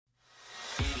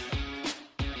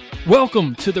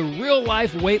Welcome to the Real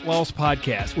Life Weight Loss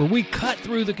Podcast, where we cut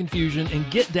through the confusion and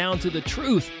get down to the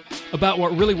truth about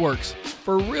what really works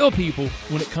for real people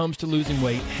when it comes to losing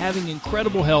weight, having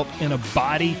incredible health, and a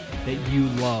body that you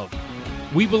love.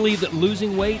 We believe that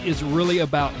losing weight is really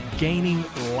about gaining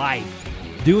life,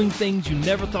 doing things you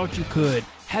never thought you could,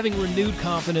 having renewed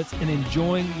confidence, and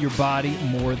enjoying your body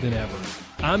more than ever.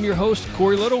 I'm your host,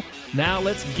 Corey Little. Now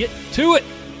let's get to it.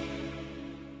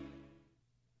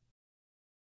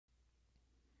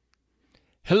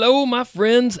 Hello, my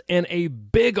friends, and a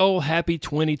big ol' happy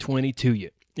 2020 to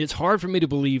you. It's hard for me to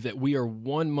believe that we are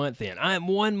 1 month in. I am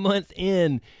 1 month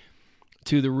in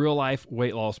to the Real Life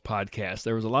Weight Loss Podcast.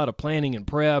 There was a lot of planning and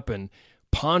prep and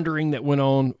pondering that went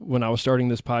on when I was starting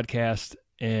this podcast,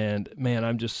 and man,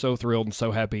 I'm just so thrilled and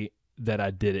so happy that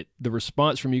I did it. The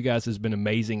response from you guys has been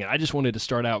amazing, and I just wanted to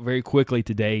start out very quickly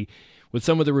today with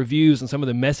some of the reviews and some of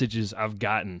the messages I've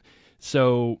gotten.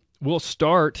 So we'll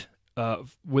start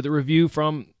with a review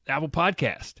from Apple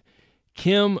Podcast.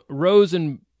 Kim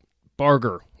Rosenbarger.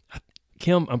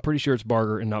 Kim, I'm pretty sure it's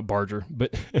Barger and not Barger,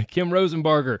 but Kim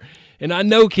Rosenbarger. And I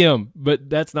know Kim, but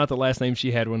that's not the last name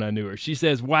she had when I knew her. She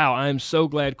says, wow, I am so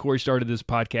glad Corey started this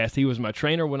podcast. He was my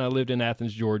trainer when I lived in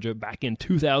Athens, Georgia, back in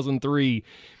 2003.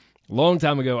 Long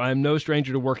time ago. I am no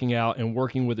stranger to working out and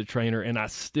working with a trainer, and I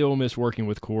still miss working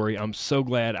with Corey. I'm so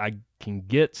glad I can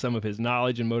get some of his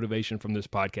knowledge and motivation from this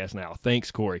podcast now.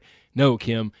 Thanks, Corey. No,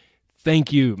 Kim,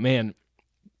 thank you. Man,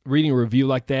 reading a review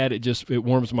like that, it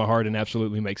warms my heart and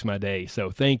absolutely makes my day.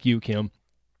 So thank you, Kim.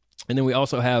 And then we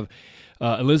also have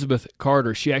Elizabeth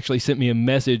Carter. She actually sent me a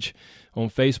message on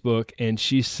Facebook, and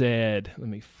she said, let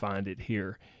me find it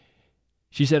here.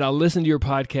 She said, I listen to your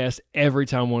podcast every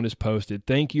time one is posted.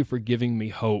 Thank you for giving me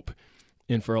hope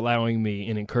and for allowing me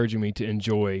and encouraging me to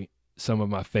enjoy some of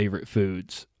my favorite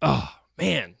foods. Oh,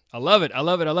 man, I love it. I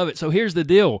love it. I love it. So here's the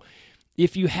deal.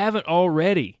 If you haven't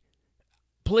already,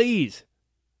 please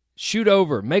shoot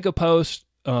over, make a post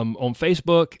on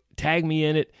Facebook, tag me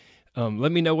in it.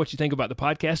 Let me know what you think about the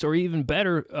podcast, or even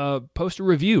better, post a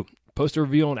review. Post a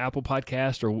review on Apple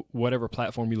Podcast or whatever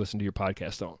platform you listen to your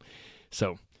podcast on.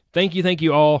 So thank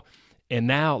you all. And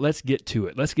now let's get to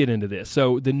it. Let's get into this.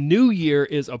 So the new year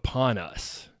is upon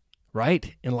us,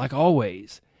 right? And like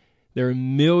always, there are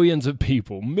millions of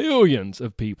people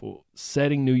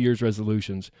setting New Year's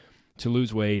resolutions to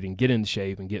lose weight and get in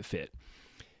shape and get fit.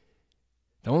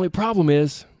 The only problem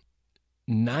is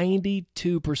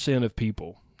 92% of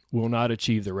people will not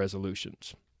achieve their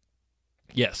resolutions.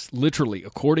 Yes, literally,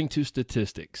 according to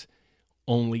statistics,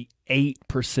 only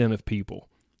 8% of people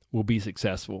will be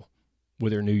successful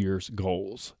with their New Year's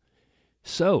goals.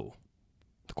 So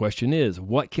the question is,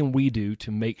 what can we do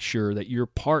to make sure that you're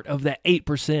part of that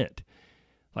 8%?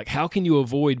 Like, how can you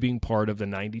avoid being part of the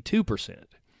 92%?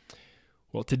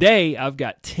 Well, today I've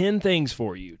got 10 things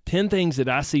for you, 10 things that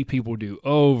I see people do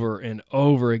over and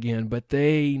over again, but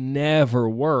they never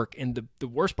work. And the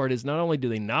worst part is, not only do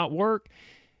they not work,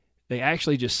 they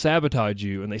actually just sabotage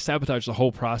you, and they sabotage the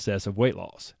whole process of weight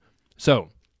loss. So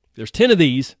there's 10 of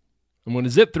these. I'm going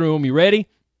to zip through them. You ready?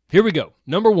 Here we go.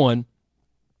 Number 1,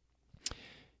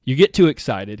 you get too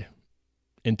excited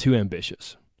and too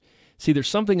ambitious. See, there's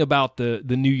something about the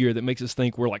new year that makes us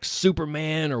think we're like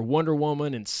Superman or Wonder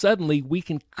Woman, and suddenly we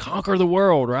can conquer the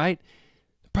world, right?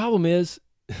 The problem is,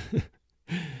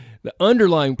 the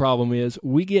underlying problem is,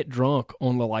 we get drunk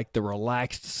on the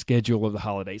relaxed schedule of the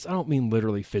holidays. I don't mean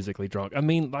literally physically drunk. I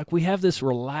mean, like, we have this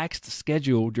relaxed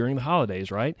schedule during the holidays,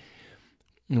 right?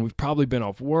 And we've probably been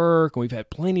off work, and we've had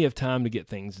plenty of time to get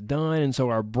things done. And so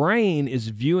our brain is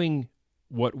viewing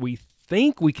what we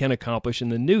think we can accomplish in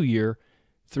the new year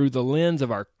through the lens of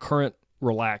our current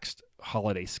relaxed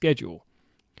holiday schedule.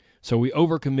 So we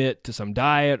overcommit to some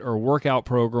diet or workout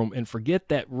program and forget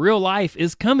that real life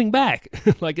is coming back,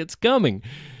 like it's coming.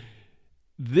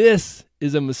 This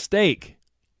is a mistake,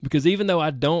 because even though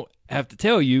I don't have to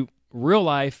tell you, real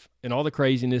life and all the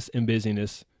craziness and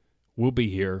busyness will be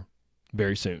here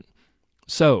very soon.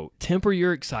 So temper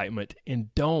your excitement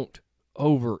and don't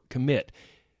overcommit.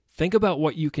 Think about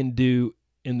what you can do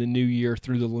in the new year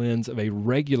through the lens of a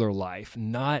regular life,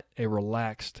 not a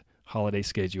relaxed holiday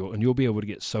schedule, and you'll be able to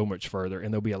get so much further,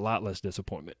 and there'll be a lot less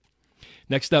disappointment.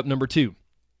 Next up, number 2,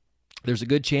 there's a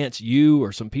good chance you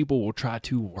or some people will try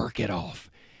to work it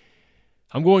off.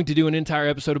 I'm going to do an entire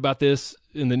episode about this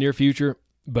in the near future,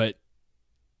 but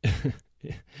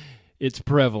it's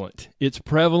prevalent. It's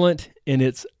prevalent, and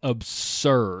it's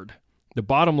absurd. The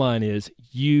bottom line is,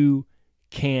 you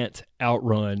can't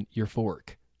outrun your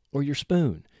fork or your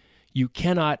spoon. You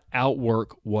cannot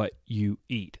outwork what you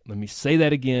eat. Let me say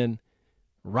that again.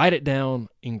 Write it down,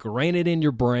 ingrain it in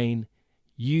your brain.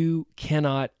 You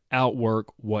cannot outwork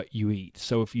what you eat.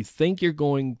 So if you think you're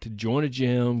going to join a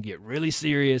gym, get really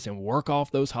serious, and work off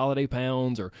those holiday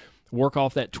pounds or work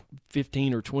off that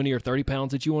 15 or 20 or 30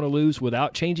 pounds that you want to lose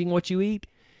without changing what you eat,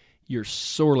 you're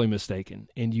sorely mistaken,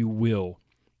 and you will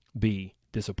be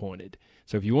disappointed.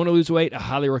 So if you want to lose weight, I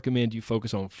highly recommend you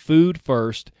focus on food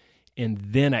first and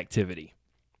then activity.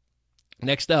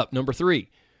 Next up, number 3,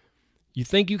 you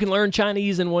think you can learn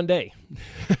Chinese in one day.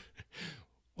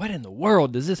 What in the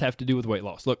world does this have to do with weight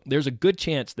loss? Look, there's a good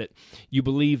chance that you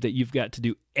believe that you've got to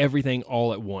do everything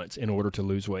all at once in order to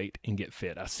lose weight and get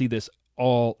fit. I see this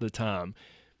all the time.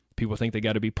 People think they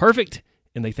got to be perfect,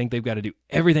 and they think they've got to do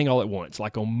everything all at once.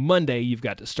 Like on Monday, you've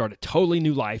got to start a totally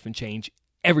new life and change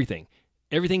everything.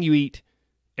 Everything you eat,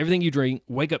 everything you drink,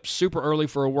 wake up super early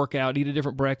for a workout, eat a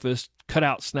different breakfast, cut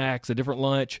out snacks, a different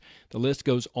lunch. The list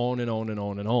goes on and on and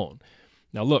on and on.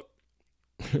 Now look,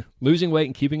 losing weight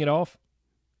and keeping it off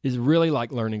is really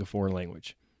like learning a foreign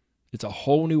language. It's a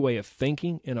whole new way of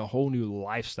thinking and a whole new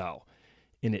lifestyle,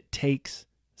 and it takes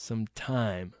some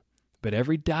time. But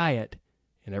every diet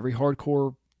and every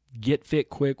hardcore get fit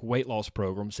quick weight loss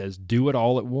program says do it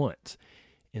all at once.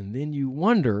 And then you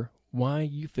wonder why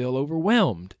you feel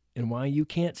overwhelmed and why you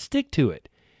can't stick to it.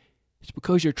 It's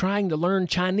because you're trying to learn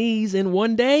Chinese in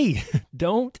one day.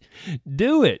 Don't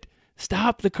do it.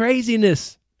 Stop the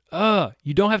craziness.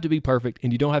 You don't have to be perfect,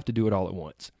 and you don't have to do it all at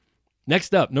once.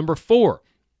 Next up, number 4,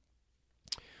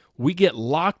 we get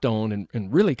locked on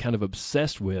and really kind of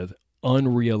obsessed with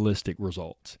unrealistic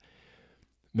results.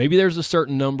 Maybe there's a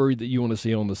certain number that you want to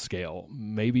see on the scale.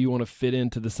 Maybe you want to fit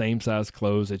into the same size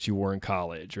clothes that you wore in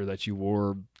college or that you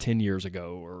wore 10 years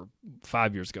ago or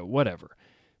 5 years ago, whatever.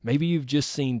 Maybe you've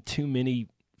just seen too many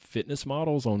fitness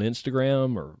models on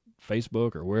Instagram or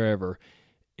Facebook or wherever,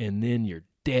 and then you're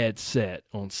dead set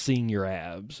on seeing your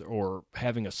abs or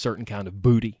having a certain kind of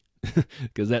booty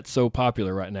because that's so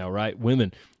popular right now, right?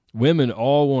 Women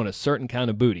all want a certain kind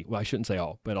of booty. Well, I shouldn't say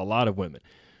all, but a lot of women.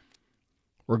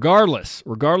 Regardless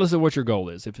of what your goal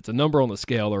is, if it's a number on the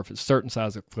scale or if it's a certain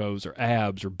size of clothes or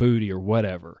abs or booty or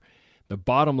whatever, the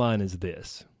bottom line is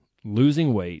this: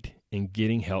 losing weight and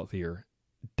getting healthier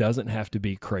doesn't have to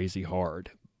be crazy hard.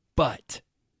 But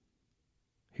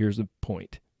here's the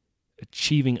point.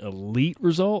 Achieving elite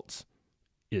results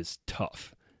is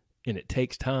tough, and it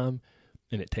takes time,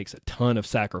 and it takes a ton of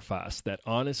sacrifice that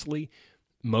honestly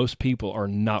most people are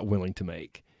not willing to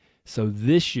make. So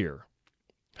this year,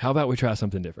 how about we try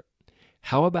something different?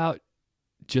 How about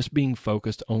just being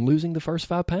focused on losing the first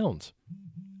 5 pounds?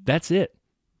 That's it.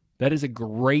 That is a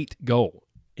great goal.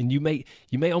 And you may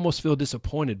almost feel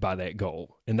disappointed by that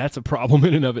goal, and that's a problem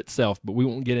in and of itself, but we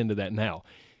won't get into that now.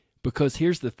 Because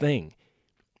here's the thing.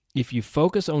 If you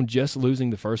focus on just losing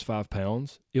the first 5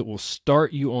 pounds, it will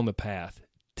start you on the path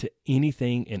to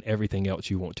anything and everything else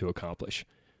you want to accomplish.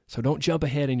 So don't jump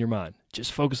ahead in your mind.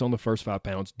 Just focus on the first 5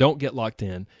 pounds. Don't get locked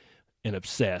in and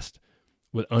obsessed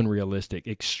with unrealistic,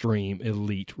 extreme,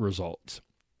 elite results.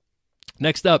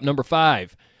 Next up, number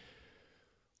 5.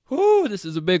 This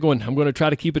is a big one. I'm going to try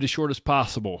to keep it as short as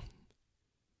possible.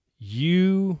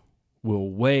 You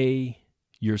will weigh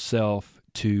yourself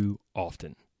too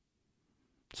often.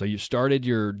 So you started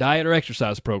your diet or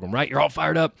exercise program, right? You're all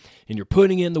fired up and you're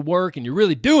putting in the work and you're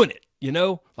really doing it,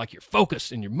 like you're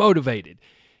focused and you're motivated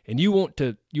and you want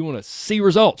to see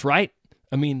results, right?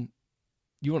 I mean,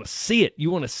 you want to see it.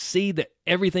 You want to see that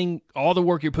everything, all the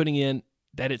work you're putting in,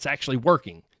 that it's actually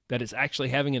working, that it's actually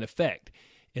having an effect.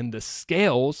 And the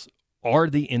scales are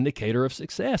the indicator of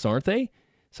success, aren't they?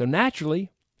 So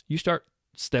naturally, you start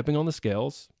stepping on the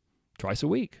scales twice a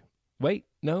week. Wait,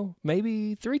 no,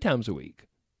 maybe 3 times a week.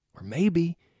 Or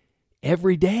maybe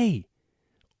every day.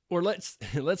 Or let's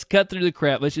cut through the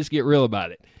crap. Let's just get real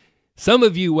about it. Some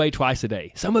of you weigh twice a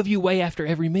day. Some of you weigh after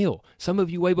every meal. Some of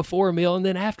you weigh before a meal and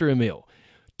then after a meal.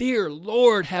 Dear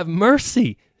Lord, have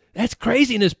mercy. That's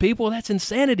craziness, people. That's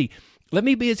insanity. Let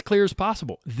me be as clear as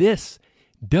possible. This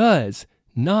does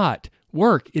not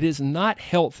work. It is not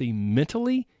healthy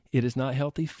mentally. It is not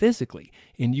healthy physically.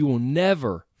 And you will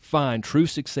never find true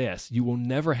success. You will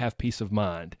never have peace of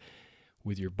mind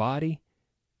with your body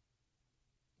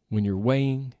when you're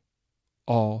weighing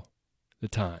all the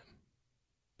time.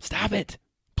 Stop it.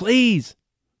 Please.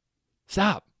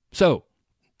 Stop. So,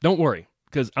 don't worry,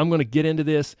 because I'm going to get into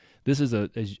this. This is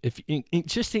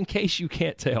just in case you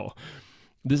can't tell,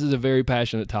 this is a very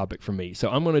passionate topic for me. So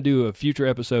I'm going to do a future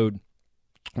episode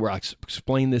where I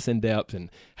explain this in depth and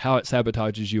how it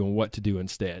sabotages you and what to do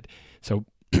instead. So,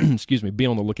 excuse me, be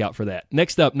on the lookout for that.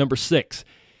 Next up, number 6.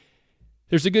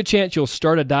 There's a good chance you'll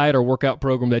start a diet or workout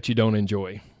program that you don't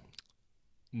enjoy.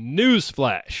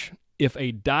 Newsflash. If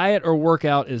a diet or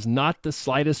workout is not the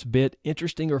slightest bit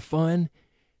interesting or fun,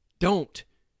 don't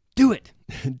do it.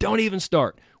 Don't even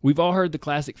start. We've all heard the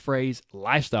classic phrase,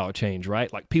 lifestyle change,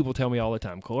 right? Like people tell me all the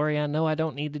time, Corey, I know I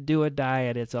don't need to do a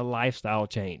diet. It's a lifestyle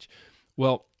change.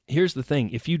 Well, here's the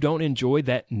thing. If you don't enjoy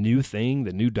that new thing,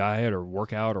 the new diet or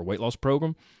workout or weight loss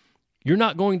program, you're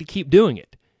not going to keep doing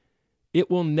it. It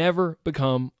will never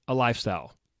become a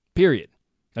lifestyle, period.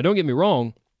 Now, don't get me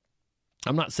wrong.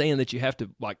 I'm not saying that you have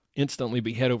to like instantly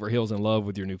be head over heels in love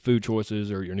with your new food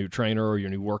choices or your new trainer or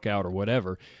your new workout or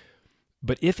whatever.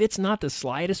 But if it's not the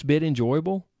slightest bit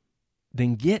enjoyable,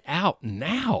 then get out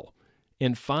now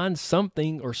and find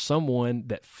something or someone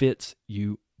that fits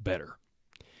you better.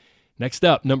 Next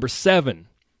up, number 7.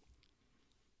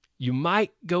 You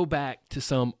might go back to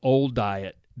some old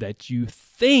diet that you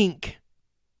think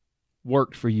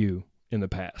worked for you in the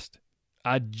past.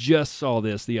 I just saw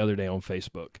this the other day on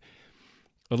Facebook.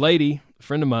 A lady, a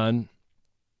friend of mine,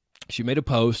 she made a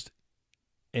post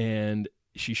and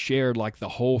she shared like the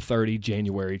Whole30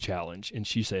 January challenge. And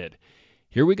she said,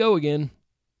 here we go again.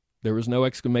 There was no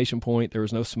exclamation point. There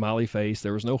was no smiley face.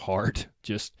 There was no heart.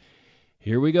 Just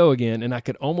here we go again. And I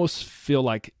could almost feel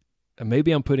like,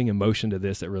 maybe I'm putting emotion to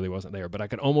this that really wasn't there, but I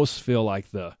could almost feel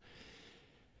like the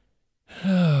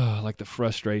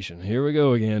frustration. Here we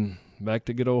go again. Back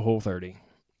to good old Whole30.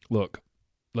 Look,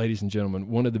 ladies and gentlemen,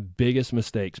 one of the biggest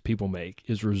mistakes people make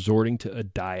is resorting to a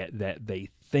diet that they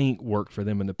think worked for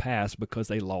them in the past because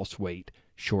they lost weight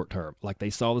short term. Like they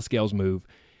saw the scales move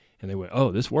and they went,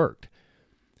 oh, this worked.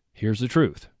 Here's the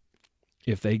truth.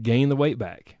 If they gain the weight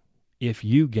back, if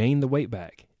you gain the weight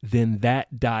back, then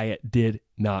that diet did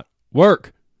not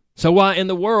work. So why in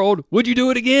the world would you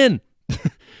do it again?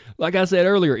 Like I said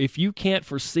earlier, if you can't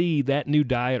foresee that new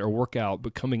diet or workout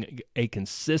becoming a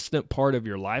consistent part of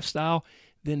your lifestyle,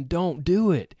 then don't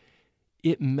do it.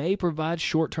 It may provide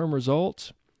short-term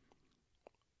results,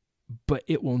 but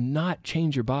it will not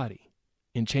change your body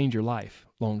and change your life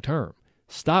long-term.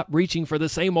 Stop reaching for the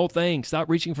same old thing. Stop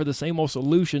reaching for the same old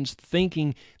solutions,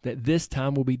 thinking that this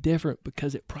time will be different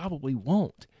because it probably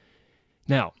won't.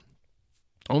 Now,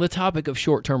 on the topic of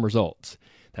short-term results,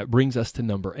 that brings us to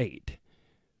number 8.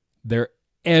 They're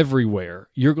everywhere.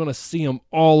 You're going to see them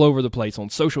all over the place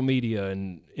on social media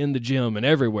and in the gym and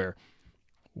everywhere.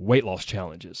 Weight loss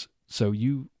challenges. So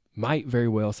you might very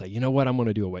well say, you know what, I'm going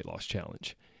to do a weight loss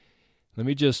challenge. Let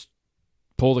me just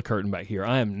pull the curtain back here.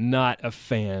 I am not a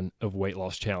fan of weight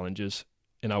loss challenges,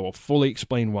 and I will fully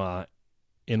explain why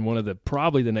in one of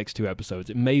probably the next 2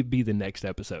 episodes. It may be the next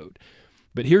episode.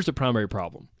 But here's the primary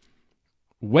problem.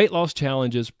 Weight loss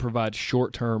challenges provide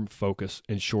short-term focus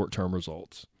and short-term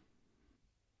results.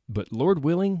 But Lord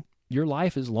willing, your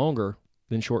life is longer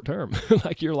than short-term.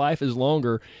 Like your life is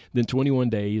longer than 21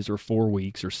 days or 4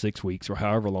 weeks or 6 weeks or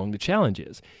however long the challenge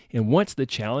is. And once the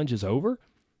challenge is over,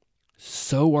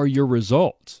 so are your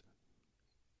results.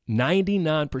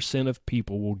 99% of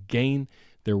people will gain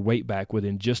their weight back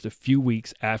within just a few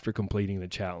weeks after completing the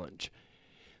challenge.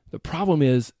 The problem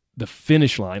is the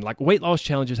finish line. Like weight loss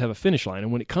challenges have a finish line.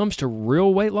 And when it comes to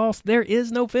real weight loss, there is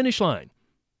no finish line.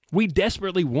 We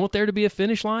desperately want there to be a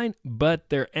finish line, but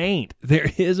there ain't.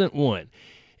 There isn't one.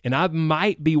 And I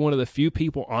might be one of the few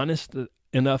people honest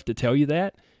enough to tell you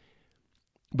that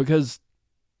because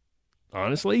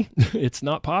honestly, it's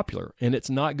not popular and it's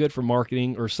not good for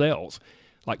marketing or sales.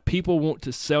 Like people want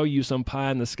to sell you some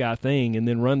pie in the sky thing and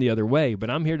then run the other way. But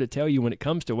I'm here to tell you when it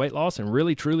comes to weight loss and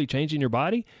really truly changing your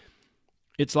body,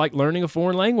 it's like learning a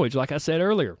foreign language. Like I said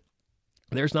earlier,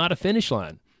 there's not a finish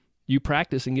line. You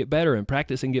practice and get better and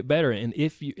practice and get better. And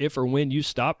if or when you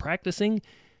stop practicing,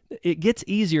 it gets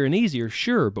easier and easier,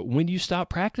 sure. But when you stop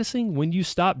practicing, when you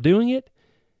stop doing it,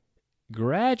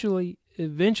 gradually,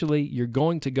 eventually, you're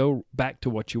going to go back to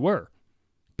what you were.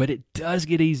 But it does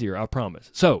get easier, I promise.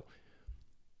 So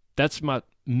that's my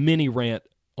mini rant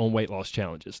on weight loss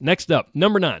challenges. Next up,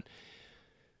 number 9.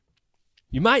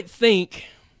 You might think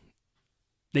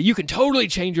that you can totally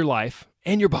change your life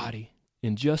and your body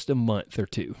in just a month or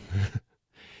 2.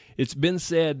 It's been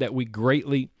said that we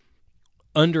greatly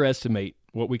underestimate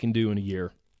what we can do in a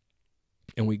year,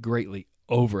 and we greatly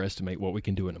overestimate what we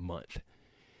can do in a month.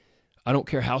 I don't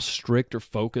care how strict or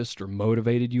focused or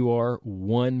motivated you are,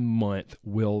 1 month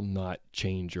will not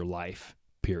change your life,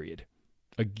 period.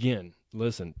 Again,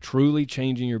 listen, truly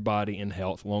changing your body and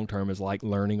health long-term is like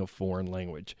learning a foreign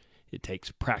language. It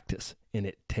takes practice, and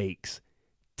it takes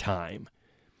time.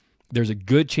 There's a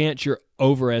good chance you're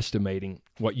overestimating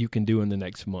what you can do in the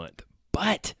next month.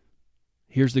 But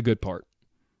here's the good part.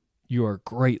 You are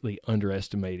greatly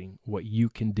underestimating what you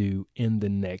can do in the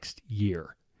next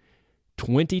year.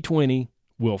 2020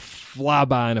 will fly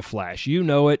by in a flash. You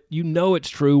know it. You know it's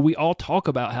true. We all talk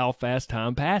about how fast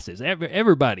time passes.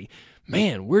 Everybody,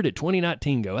 man, where did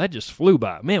 2019 go? That just flew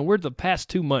by. Man, where'd the past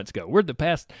 2 months go?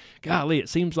 Golly, it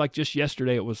seems like just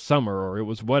yesterday it was summer or it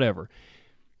was whatever.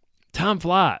 Time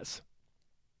flies.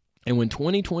 And when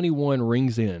 2021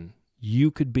 rings in,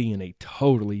 you could be in a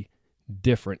totally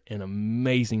different and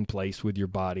amazing place with your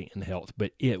body and health,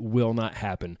 but it will not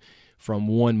happen from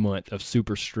 1 month of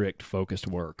super strict, focused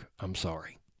work. I'm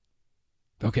sorry.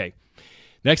 Okay,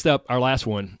 next up, our last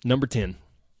one, number 10.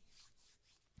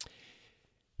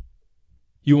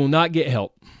 You will not get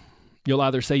help. You'll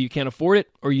either say you can't afford it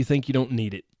or you think you don't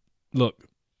need it. Look,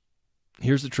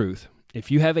 here's the truth. If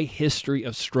you have a history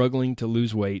of struggling to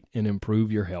lose weight and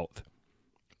improve your health,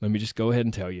 let me just go ahead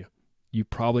and tell you, you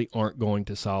probably aren't going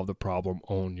to solve the problem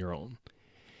on your own.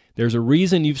 There's a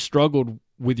reason you've struggled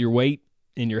with your weight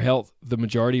and your health the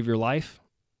majority of your life.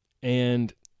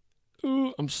 And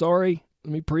I'm sorry,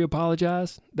 let me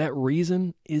pre-apologize. That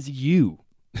reason is you.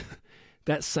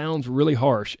 That sounds really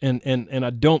harsh. And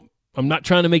I'm not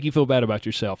trying to make you feel bad about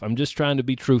yourself. I'm just trying to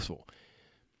be truthful.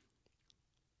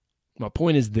 My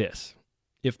point is this.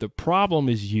 If the problem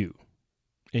is you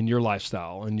and your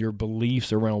lifestyle and your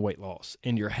beliefs around weight loss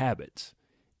and your habits,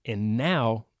 and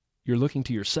now you're looking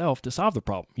to yourself to solve the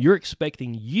problem, you're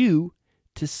expecting you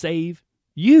to save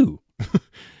you.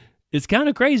 It's kind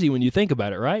of crazy when you think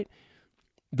about it, right?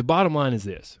 The bottom line is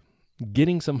this.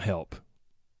 Getting some help,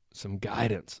 some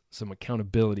guidance, some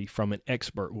accountability from an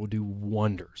expert will do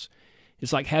wonders.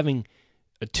 It's like having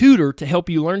a tutor to help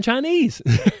you learn Chinese.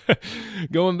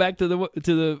 Going back to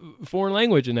the foreign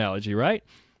language analogy, right?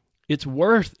 It's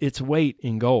worth its weight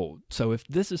in gold. So if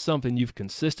this is something you've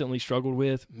consistently struggled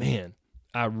with, man,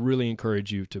 I really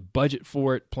encourage you to budget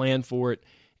for it, plan for it,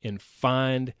 and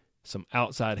find some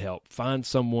outside help. Find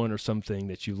someone or something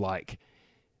that you like,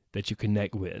 that you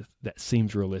connect with, that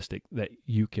seems realistic, that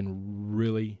you can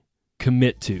really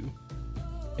commit to,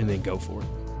 and then go for it.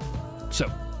 So,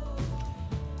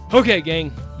 okay,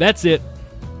 gang, that's it.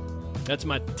 That's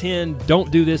my 10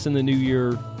 don't do this in the new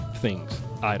year things,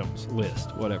 items,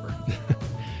 list, whatever.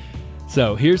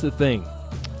 So here's the thing.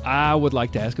 I would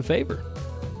like to ask a favor.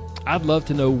 I'd love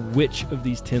to know which of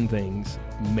these 10 things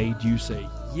made you say,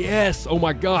 yes, oh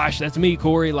my gosh, that's me,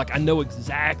 Corey. Like, I know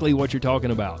exactly what you're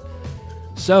talking about.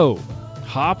 So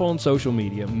hop on social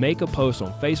media, make a post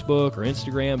on Facebook or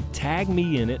Instagram, tag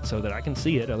me in it so that I can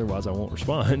see it. Otherwise, I won't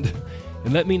respond.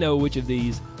 And let me know which of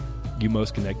these you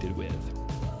most connected with.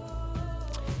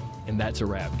 And that's a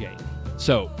wrap, gang.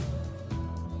 So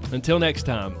until next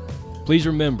time, please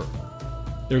remember,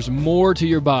 there's more to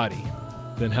your body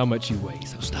than how much you weigh.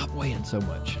 So stop weighing so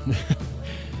much.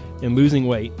 And losing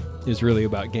weight is really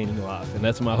about gaining life. And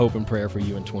that's my hope and prayer for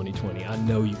you in 2020. I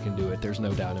know you can do it. There's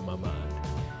no doubt in my mind.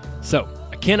 So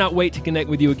I cannot wait to connect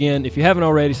with you again. If you haven't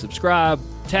already, subscribe,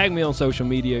 tag me on social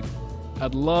media.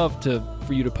 I'd love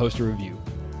for you to post a review.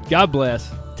 God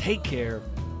bless. Take care.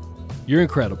 You're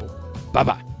incredible.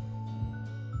 Bye-bye.